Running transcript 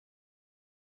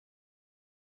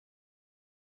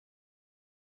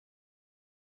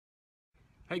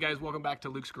Hey guys, welcome back to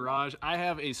Luke's Garage. I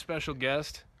have a special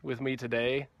guest with me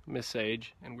today, Miss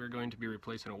Sage, and we're going to be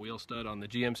replacing a wheel stud on the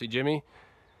GMC Jimmy.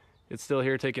 It's still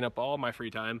here taking up all my free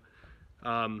time.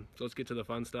 So let's get to the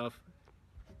fun stuff.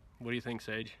 What do you think,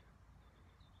 Sage?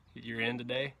 You're in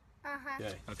today? Uh-huh.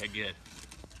 Okay, good.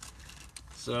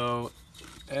 So,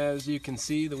 as you can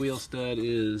see, the wheel stud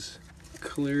is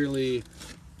clearly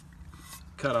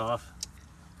cut off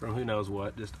from who knows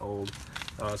what, just old.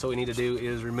 So what we need to do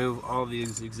is remove all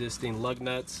these existing lug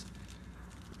nuts,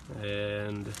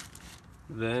 and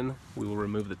then we will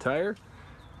remove the tire,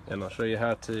 and I'll show you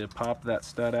how to pop that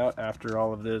stud out after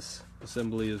all of this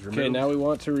assembly is removed. Okay, now we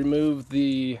want to remove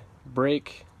the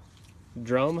brake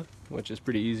drum, which is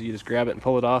pretty easy. You just grab it and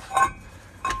pull it off.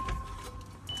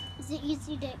 Is it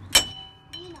easy to, so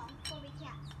we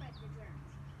can't spread the germs?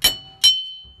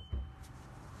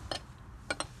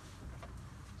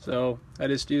 So I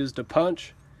just used a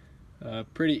punch,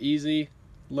 pretty easy,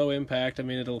 low impact. I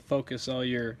mean, it'll focus all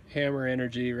your hammer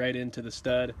energy right into the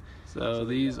stud. So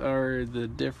these are the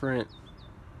different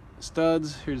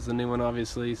studs. Here's the new one,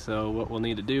 obviously. So what we'll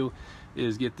need to do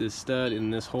is get this stud in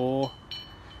this hole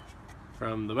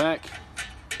from the back.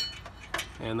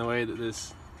 And the way that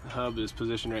this hub is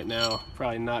positioned right now,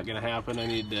 probably not going to happen. I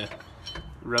need to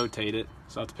rotate it.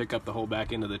 So I'll have to pick up the whole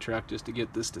back end of the truck just to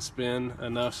get this to spin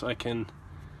enough so I can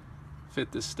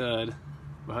fit this stud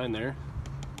behind there.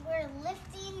 We're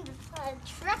lifting the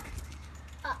truck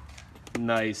up.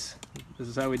 Nice. This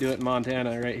is how we do it in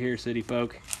Montana, right here, city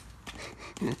folk.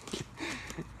 It's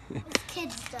kid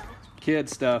stuff. Kid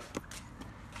stuff.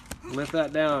 Lift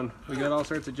that down. We got all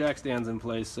sorts of jack stands in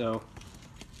place, so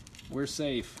we're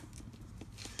safe.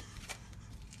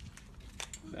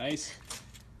 Nice.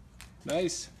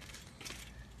 Nice.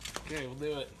 Okay, we'll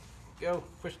do it. Go,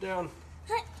 push down.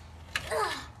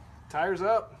 Tires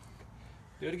up.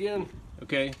 Do it again.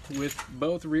 Okay, with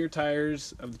both rear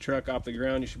tires of the truck off the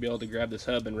ground, you should be able to grab this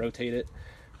hub and rotate it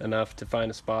enough to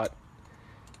find a spot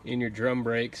in your drum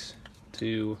brakes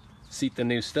to seat the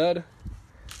new stud.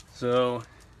 So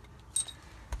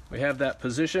we have that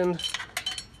positioned.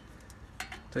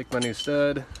 Take my new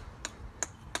stud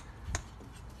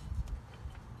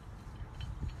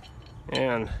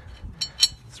and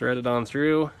thread it on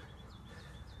through.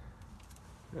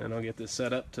 And I'll get this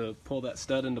set up to pull that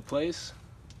stud into place.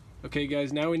 Okay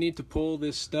guys, now we need to pull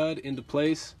this stud into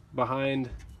place behind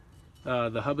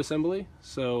the hub assembly.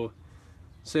 So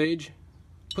Sage,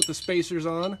 put the spacers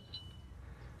on.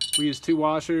 We use 2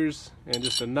 washers and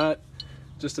just a nut,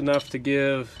 just enough to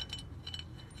give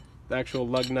the actual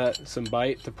lug nut some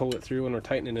bite to pull it through when we're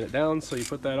tightening it down. So you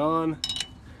put that on,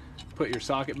 put your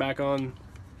socket back on,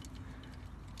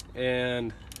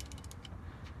 and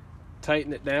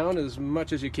tighten it down as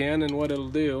much as you can. And what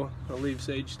it'll do, I'll leave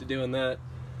Sage to doing that,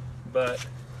 but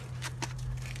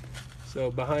so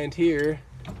behind here,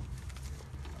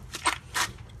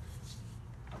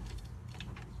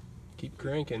 keep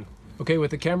cranking. Okay,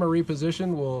 with the camera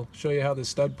repositioned, we'll show you how this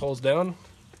stud pulls down.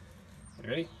 You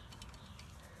ready?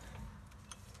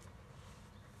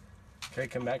 Okay,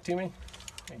 come back to me.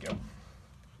 There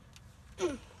you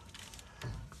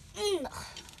go.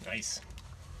 Nice.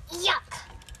 Yuck.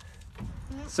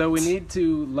 So we need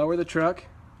to lower the truck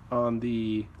on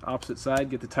the opposite side,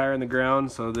 get the tire in the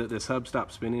ground so that this hub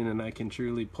stops spinning and I can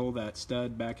truly pull that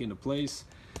stud back into place.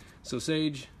 So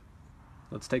Sage,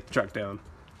 let's take the truck down.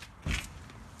 Go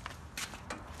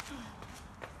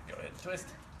ahead and twist.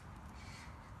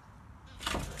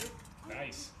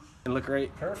 Nice. And look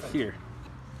right here.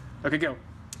 Okay, go.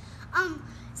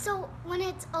 So when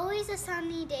it's always a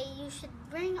sunny day, you should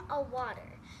bring a water.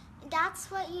 That's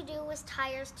what you do with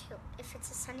tires too, if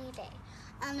it's a sunny day.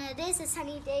 And it is a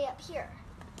sunny day up here.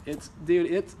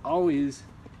 Dude, it's always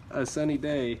a sunny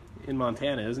day in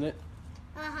Montana, isn't it?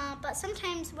 But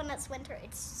sometimes when it's winter,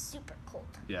 it's super cold.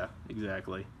 Yeah,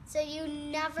 exactly. So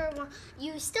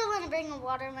you still want to bring a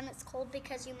water when it's cold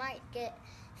because you might get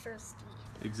thirsty.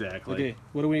 Exactly. Okay,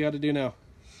 what do we got to do now?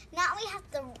 Now we have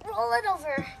to roll it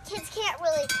over. Kids can't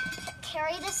really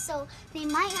carry this, so they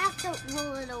might have to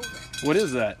roll it over. What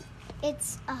is that?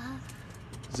 It's,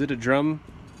 Is it a drum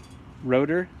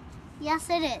rotor?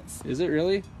 Yes, it is. Is it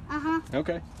really? Uh-huh.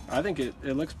 Okay. I think it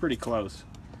looks pretty close.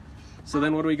 So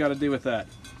then what do we got to do with that?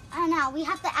 Now we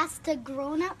have to ask the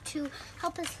grown-up to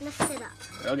help us lift it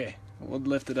up. Okay, we'll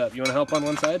lift it up. You want to help on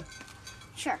one side?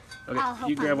 Sure. Okay, I'll help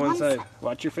you grab on one side.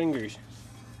 Watch your fingers.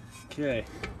 Okay.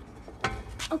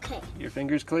 Okay. Your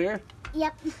fingers clear?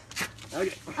 Yep.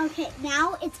 Okay. Okay,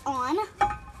 now it's on.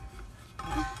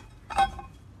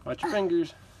 Watch your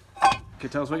fingers. Okay,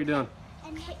 tell us what you're doing.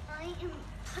 And I am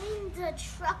putting the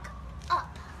truck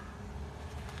up.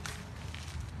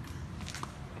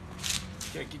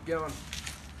 Okay, keep going.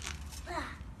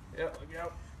 Yep, look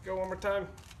out. Go one more time.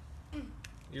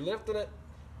 You lifted it.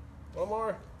 One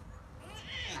more.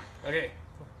 Okay,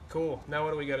 cool. Now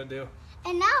what do we got to do?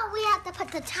 And now we have to put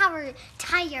the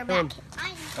tire back.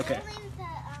 I'm Okay. pulling the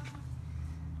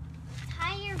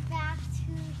tire back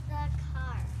to the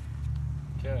car.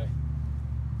 Okay.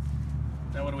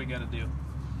 Now what do we got to do?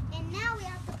 And now we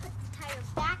have to put the tire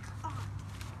back on.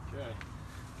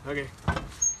 Okay.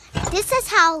 This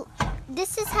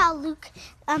is how Luke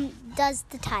does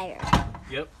the tire.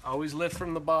 Yep, always lift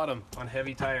from the bottom on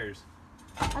heavy tires.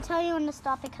 I'll tell you when to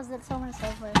stop because it's almost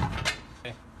over.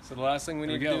 Okay, so the last thing we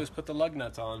need to do is put the lug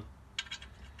nuts on.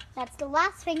 That's the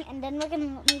last thing, and then we're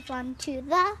gonna move on to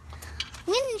the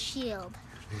windshield.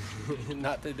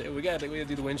 Not today. We gotta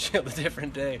do the windshield a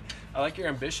different day. I like your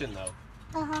ambition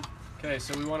though. Okay,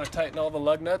 so we want to tighten all the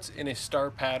lug nuts in a star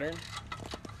pattern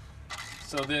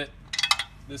so that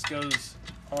this goes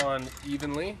on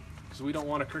evenly, because we don't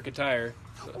want a crooked tire.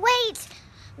 So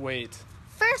Wait.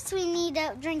 First, we need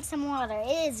to drink some water.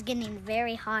 It is getting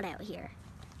very hot out here.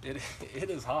 It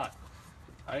is hot.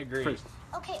 I agree.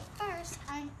 Okay, first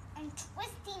I'm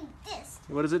twisting this.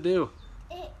 What does it do?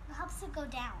 It helps it go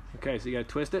down. Okay, so you gotta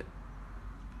twist it.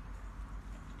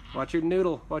 Watch your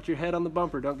noodle. Watch your head on the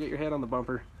bumper. Don't get your head on the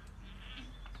bumper.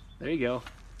 There you go.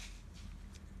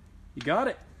 You got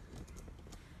it.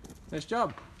 Nice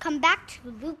job. Come back to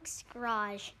Luke's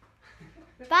garage.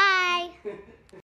 Bye.